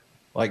 but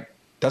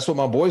that's what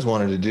my boys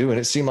wanted to do. And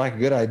it seemed like a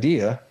good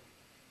idea.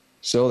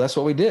 So that's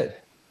what we did.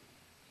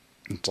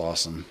 It's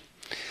awesome.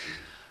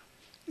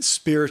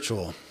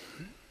 Spiritual,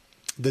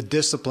 the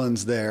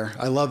disciplines there.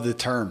 I love the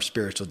term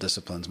spiritual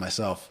disciplines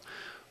myself.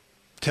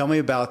 Tell me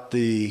about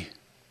the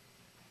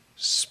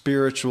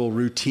spiritual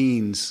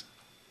routines.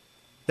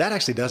 That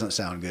actually doesn't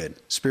sound good.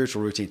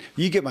 Spiritual routine.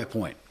 You get my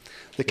point.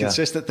 The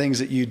consistent things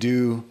that you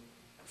do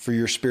for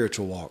your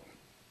spiritual walk.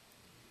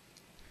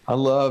 I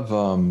love,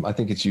 I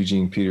think it's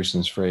Eugene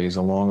Peterson's phrase,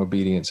 a long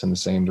obedience in the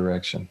same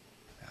direction.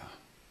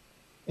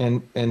 Yeah.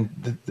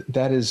 And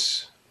that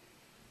is,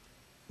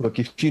 look,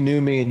 if you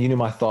knew me and you knew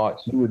my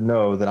thoughts, you would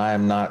know that I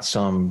am not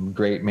some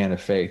great man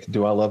of faith.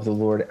 Do I love the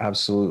Lord?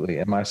 Absolutely.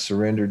 Am I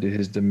surrendered to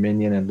his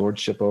dominion and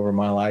lordship over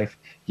my life?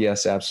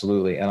 Yes,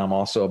 absolutely. And I'm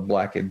also a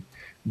blacked,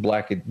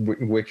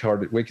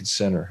 wicked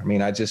sinner. I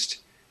mean,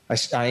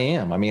 I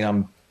am. I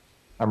mean,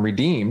 I'm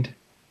redeemed,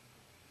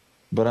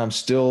 but I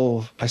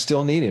still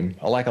need him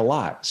a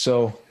lot.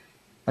 So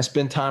I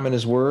spend time in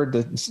his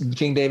word.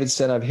 King David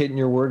said, I've hidden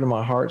your word in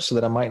my heart so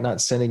that I might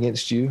not sin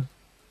against you.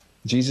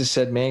 Jesus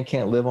said, man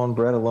can't live on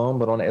bread alone,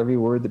 but on every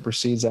word that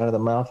proceeds out of the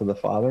mouth of the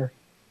Father.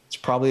 It's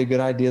probably a good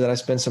idea that I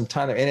spend some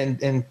time there.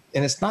 And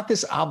it's not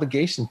this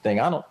obligation thing.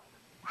 I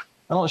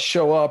don't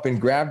show up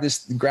and grab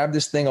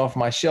this thing off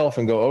my shelf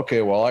and go,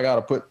 okay, well, I got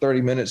to put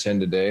 30 minutes in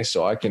today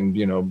so I can,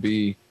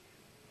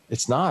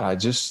 it's not.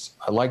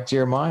 I like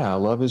Jeremiah. I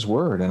love his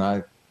word,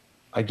 and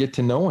I get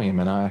to know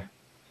him.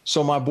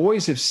 So my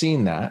boys have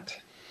seen that,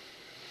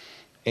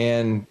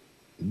 and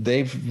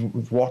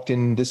they've walked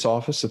in this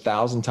office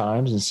 1,000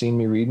 times and seen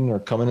me reading, or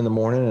come in the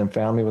morning and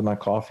found me with my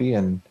coffee.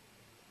 And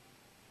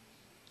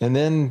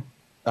then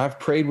I've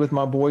prayed with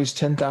my boys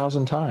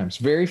 10,000 times.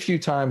 Very few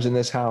times in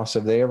this house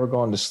have they ever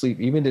gone to sleep,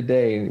 even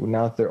today,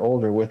 now that they're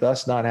older, with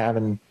us not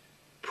having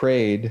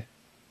prayed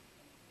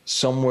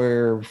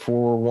somewhere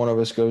before one of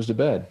us goes to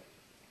bed.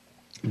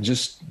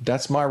 Just,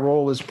 that's my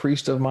role as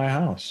priest of my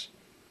house.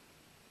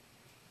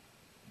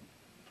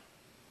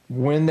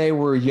 When they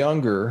were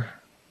younger,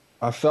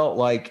 I felt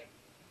like,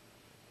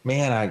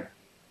 man,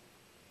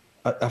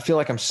 I feel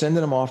like I'm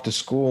sending them off to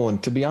school.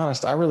 And to be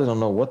honest, I really don't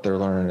know what they're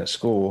learning at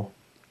school.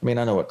 I mean,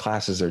 I know what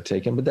classes they're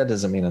taking, but that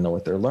doesn't mean I know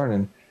what they're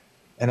learning.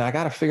 And I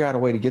got to figure out a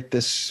way to get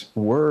this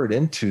word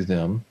into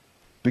them,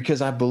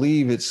 because I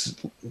believe it's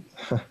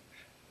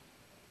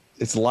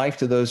life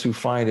to those who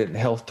find it and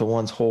health to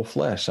one's whole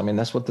flesh. I mean,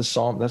 that's what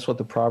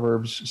the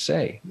Proverbs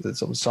say.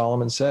 That's what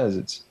Solomon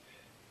says.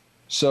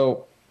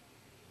 So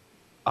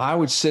I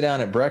would sit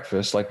down at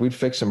breakfast, like we'd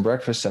fix them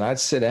breakfast, and I'd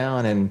sit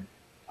down and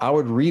I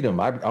would read them.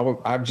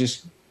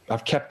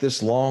 I've kept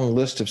this long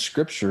list of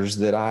scriptures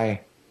that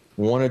I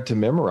wanted to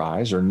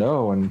memorize or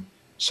know. And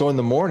so in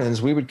the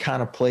mornings, we would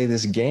kind of play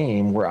this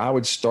game where I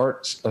would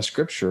start a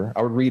scripture,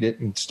 I would read it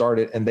and start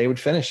it, and they would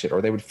finish it,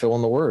 or they would fill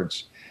in the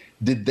words.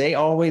 Did they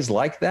always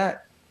like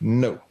that?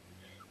 No.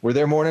 Were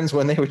there mornings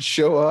when they would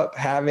show up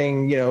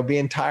having,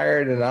 being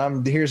tired,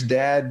 and here's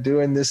dad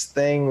doing this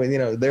thing,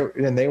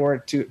 and they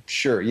weren't too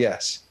sure?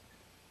 Yes.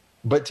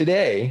 But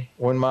today,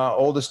 when my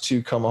oldest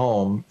two come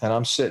home and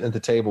I'm sitting at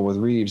the table with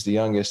Reeves, the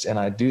youngest, and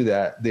I do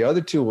that, the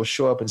other two will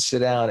show up and sit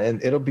down,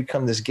 and it'll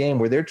become this game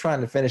where they're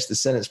trying to finish the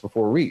sentence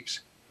before Reeves.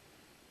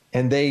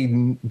 And they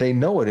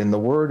know it, and the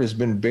word has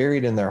been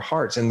buried in their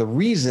hearts. And the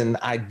reason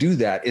I do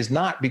that is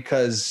not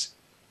because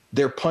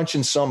they're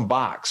punching some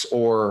box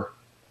or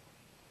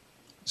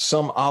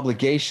some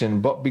obligation,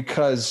 but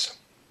because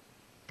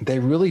they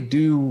really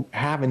do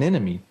have an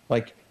enemy.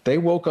 Like, they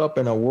woke up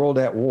in a world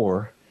at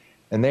war,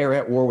 and they are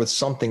at war with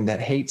something that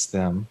hates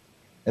them,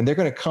 and they're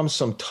going to come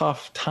some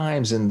tough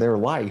times in their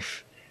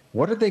life.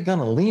 What are they going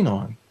to lean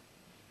on?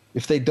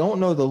 If they don't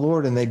know the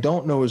Lord and they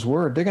don't know his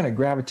word, they're going to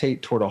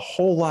gravitate toward a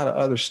whole lot of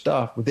other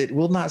stuff that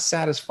will not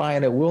satisfy,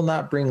 and it will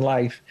not bring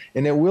life,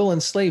 and it will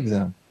enslave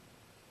them.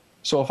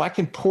 So if I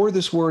can pour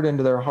this word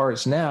into their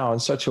hearts now in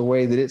such a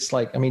way that it's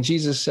like,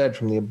 Jesus said,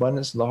 from the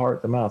abundance of the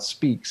heart, the mouth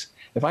speaks.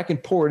 If I can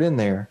pour it in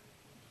there,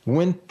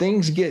 when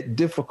things get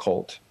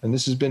difficult, and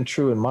this has been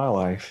true in my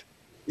life,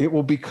 it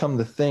will become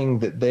the thing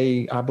that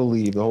I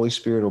believe the Holy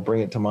Spirit will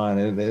bring it to mind,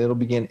 and it'll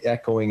begin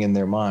echoing in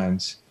their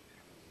minds.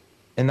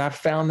 And I've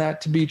found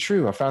that to be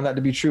true. I found that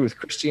to be true with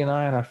Christy and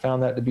I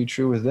found that to be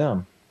true with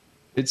them.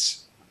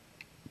 It's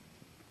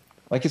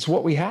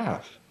what we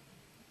have.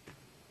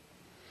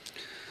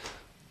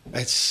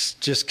 It's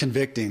just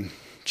convicting,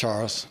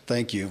 Charles.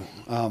 Thank you.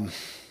 I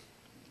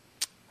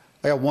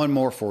got one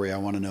more for you I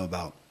want to know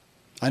about.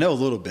 I know a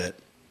little bit.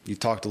 You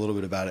talked a little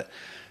bit about it.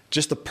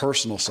 Just the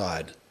personal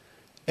side.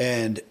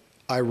 And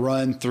I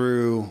run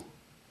through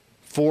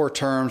 4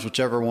 terms,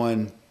 whichever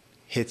one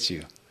hits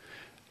you.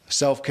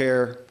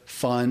 Self-care,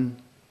 fun,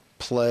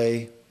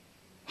 play,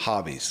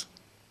 hobbies.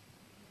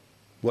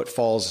 What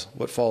falls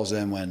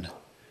in when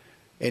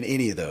in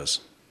any of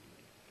those?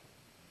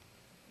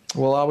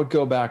 Well, I would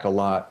go back a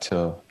lot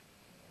to,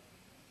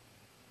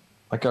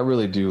 I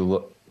really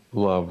do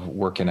love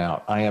working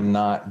out. I am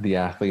not the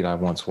athlete I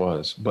once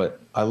was, but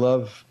I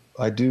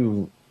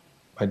do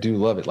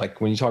love it.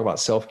 Like, when you talk about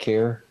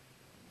self-care,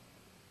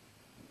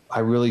 I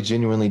really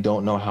genuinely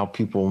don't know how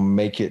people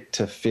make it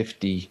to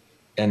 50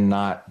 and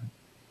not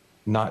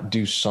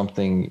do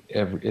something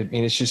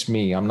it's just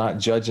me. I'm not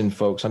judging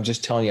folks. I'm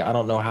just telling you, I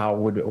don't know how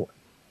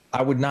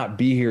I would not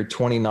be here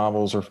 20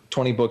 novels or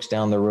 20 books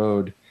down the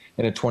road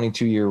in a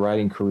 22-year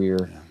writing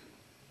career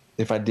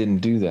if I didn't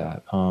do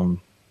that.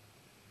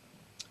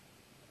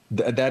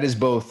 That is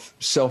both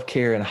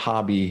self-care and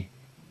hobby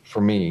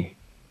for me.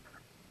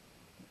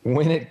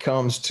 When it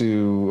comes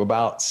to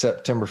about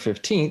September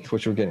 15th,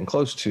 which we're getting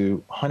close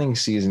to, hunting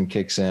season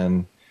kicks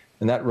in,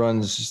 and that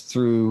runs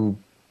through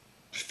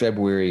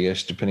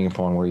February-ish, depending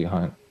upon where you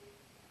hunt.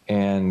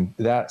 And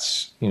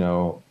that's,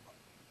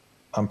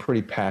 I'm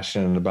pretty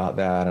passionate about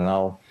that.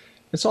 And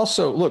it's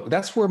also, look,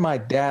 that's where my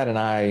dad and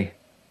I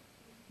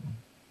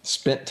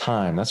spent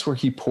time. That's where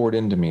he poured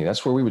into me.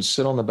 That's where we would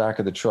sit on the back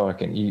of the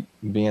truck and eat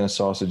Vienna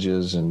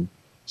sausages and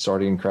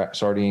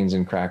sardines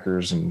and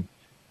crackers and,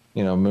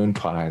 moon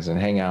pies, and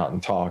hang out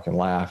and talk and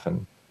laugh.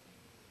 And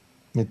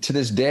to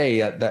this day,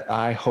 that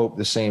I hope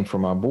the same for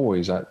my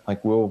boys.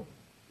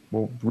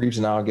 Reeves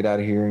and I'll get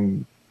out of here,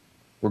 and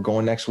we're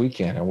going next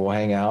weekend, and we'll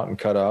hang out and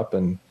cut up.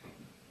 And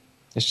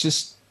it's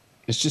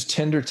just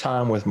tender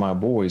time with my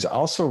boys. I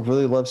also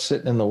really love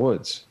sitting in the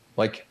woods.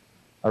 Like,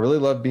 I really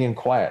love being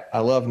quiet.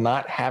 I love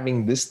not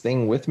having this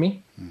thing with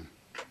me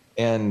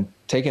and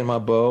taking my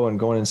bow and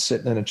going and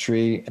sitting in a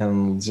tree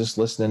and just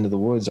listening to the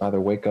woods, either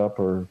wake up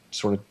or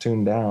sort of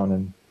tune down.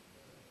 And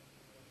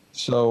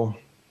so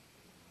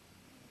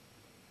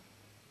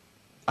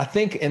I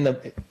think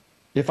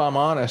if I'm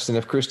honest, and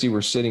if Christy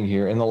were sitting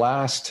here, in the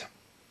last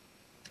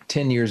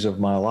 10 years of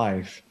my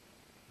life,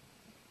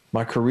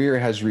 my career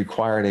has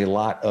required a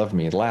lot of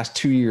me. The last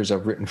 2 years,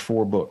 I've written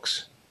 4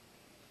 books.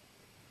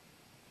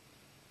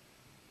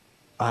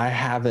 I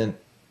haven't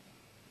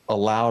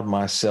allowed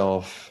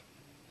myself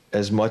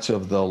as much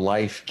of the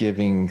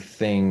life-giving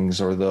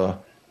things or the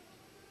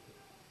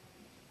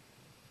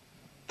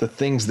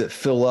things that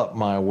fill up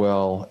my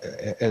well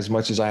as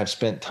much as I have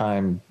spent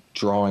time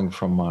drawing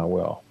from my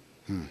well.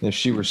 If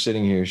she were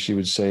sitting here, she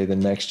would say the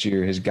next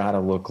year has got to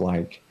look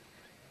like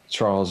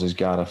Charles has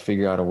got to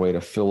figure out a way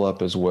to fill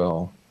up as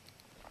well,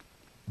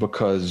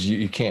 because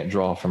you can't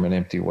draw from an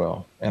empty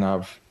well. And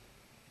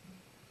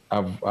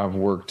I've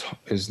worked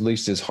at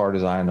least as hard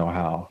as I know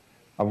how.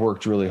 I've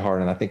worked really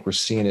hard, and I think we're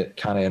seeing it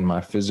kind of in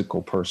my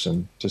physical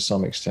person to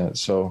some extent.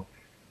 So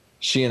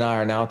she and I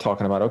are now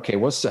talking about, okay,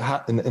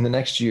 in the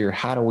next year,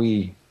 how do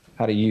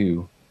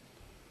you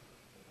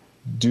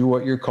do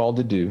what you're called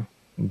to do,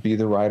 and be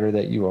the writer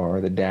that you are,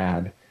 the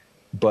dad,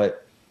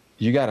 but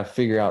you got to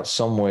figure out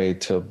some way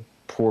to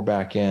pour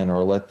back in,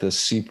 or let the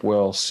seep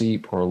well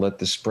seep, or let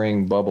the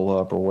spring bubble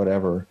up, or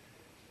whatever.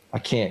 I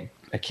can't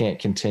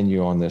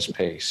continue on this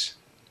pace.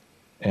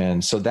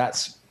 And so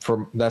that's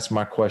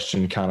my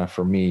question kind of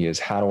for me, is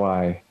how do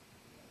I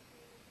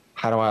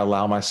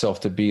allow myself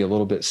to be a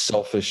little bit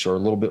selfish, or a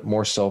little bit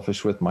more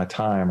selfish with my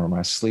time or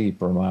my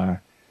sleep or my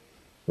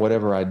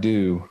whatever I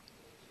do?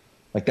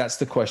 Like, that's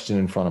the question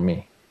in front of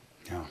me.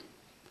 Yeah.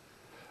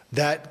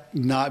 That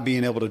not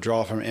being able to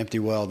draw from an empty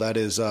well, that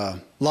is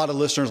a lot of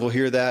listeners will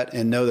hear that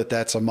and know that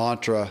that's a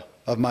mantra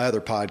of my other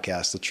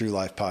podcast, the True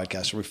Life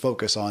Podcast, where we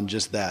focus on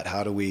just that.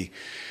 How do we,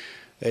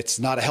 it's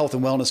not a health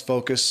and wellness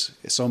focus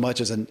so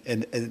much as an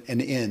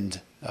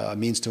end,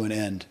 means to an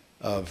end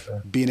of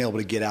being able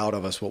to get out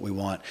of us what we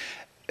want.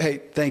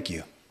 Hey, thank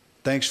you.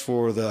 Thanks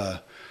for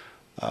the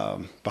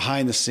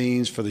behind the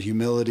scenes, for the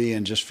humility,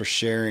 and just for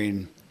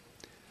sharing.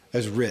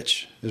 It's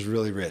rich. It's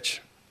really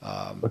rich.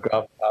 Look,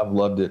 I've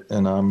loved it,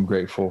 and I'm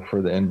grateful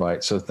for the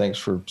invite. So thanks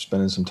for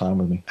spending some time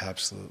with me.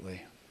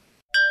 Absolutely.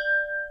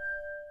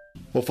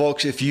 Well,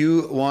 folks, if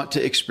you want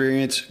to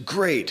experience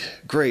great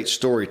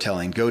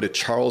storytelling, go to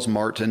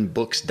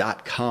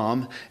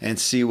charlesmartinbooks.com and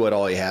see what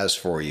all he has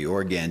for you.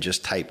 Or again,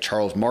 just type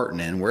Charles Martin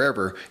in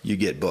wherever you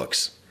get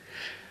books.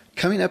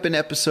 Coming up in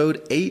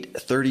episode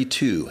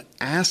 832,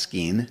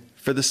 Asking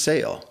for the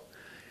Sale.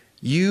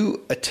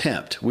 You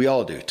attempt, we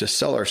all do, to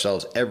sell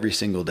ourselves every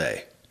single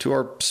day. To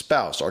our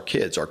spouse, our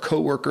kids, our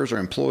coworkers, our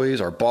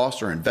employees, our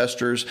boss, our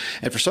investors,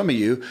 and for some of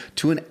you,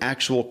 to an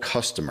actual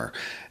customer.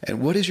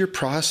 And what is your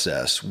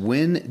process?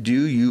 When do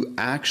you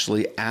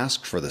actually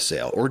ask for the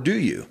sale, or do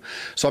you?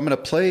 So I'm going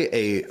to play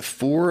a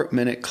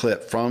 4-minute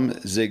clip from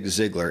Zig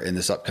Ziglar in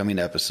this upcoming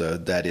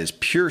episode that is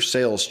pure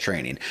sales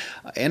training.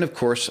 And of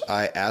course,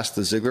 I asked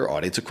the Ziglar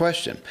audience a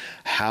question.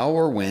 How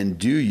or when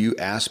do you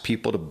ask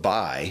people to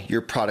buy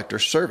your product or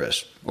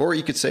service? Or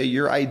you could say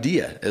your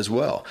idea as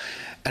well.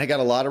 And I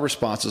got a lot of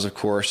responses, of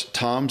course.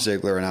 Tom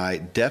Ziglar and I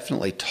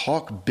definitely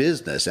talk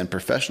business and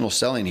professional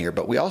selling here,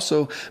 but we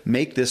also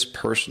make this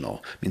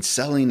personal. I mean,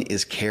 selling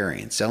is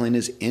caring. Selling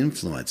is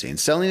influencing.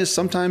 Selling is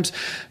sometimes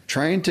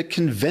trying to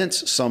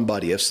convince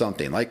somebody of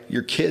something, like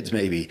your kids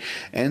maybe.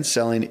 And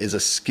selling is a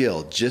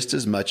skill just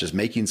as much as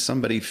making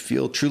somebody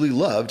feel truly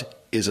loved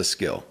is a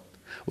skill.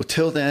 Well,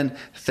 till then,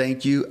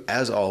 thank you,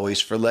 as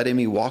always, for letting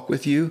me walk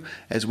with you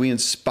as we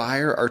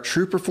inspire our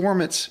true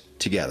performance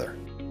together.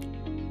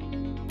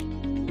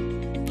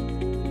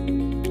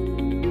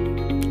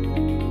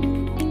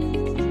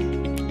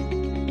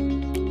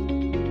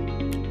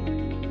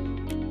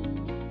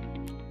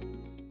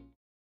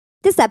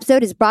 This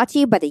episode is brought to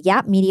you by the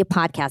Yap Media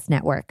Podcast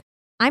Network.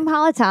 I'm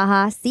Hala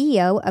Taha,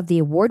 CEO of the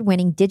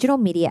award-winning digital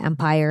media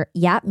empire,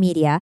 Yap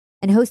Media,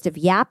 and host of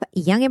Yap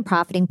Young and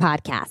Profiting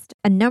Podcast,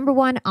 a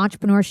 #1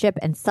 entrepreneurship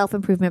and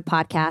self-improvement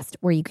podcast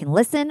where you can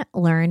listen,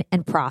 learn,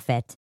 and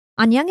profit.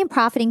 On Young and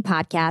Profiting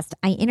Podcast,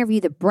 I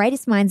interview the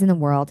brightest minds in the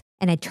world,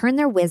 and I turn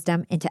their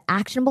wisdom into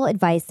actionable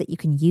advice that you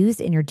can use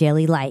in your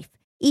daily life.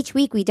 Each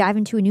week, we dive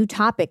into a new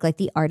topic like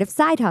the art of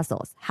side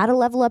hustles, how to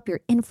level up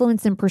your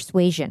influence and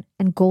persuasion,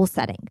 and goal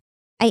setting.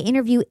 I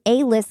interview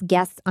A-list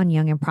guests on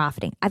Young and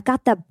Profiting. I've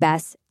got the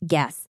best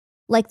guests,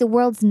 like the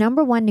world's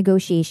 #1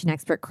 negotiation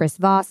expert, Chris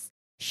Voss,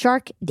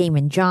 Shark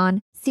Damon John,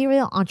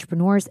 serial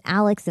entrepreneurs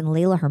Alex and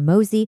Layla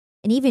Hermosi,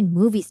 and even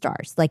movie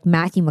stars like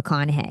Matthew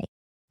McConaughey.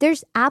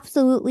 There's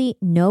absolutely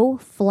no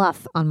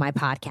fluff on my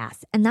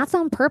podcast, and that's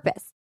on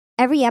purpose.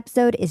 Every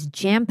episode is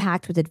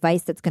jam-packed with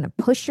advice that's going to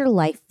push your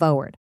life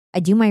forward. I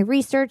do my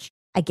research,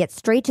 I get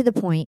straight to the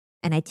point,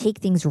 and I take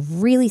things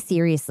really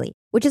seriously,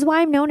 which is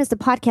why I'm known as the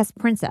podcast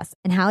princess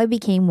and how I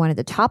became one of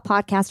the top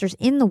podcasters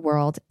in the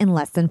world in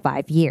less than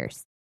 5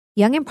 years.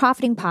 Young and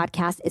Profiting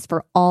Podcast is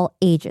for all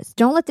ages.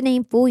 Don't let the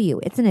name fool you.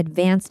 It's an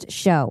advanced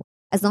show.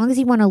 As long as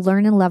you want to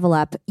learn and level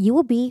up, you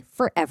will be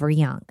forever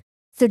young.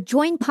 So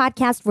join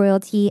podcast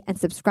royalty and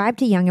subscribe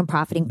to Young and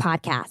Profiting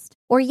Podcast,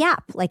 or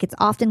YAP, like it's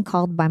often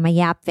called by my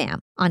YAP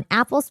fam, on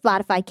Apple,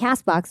 Spotify,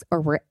 CastBox,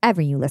 or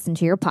wherever you listen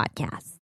to your podcasts.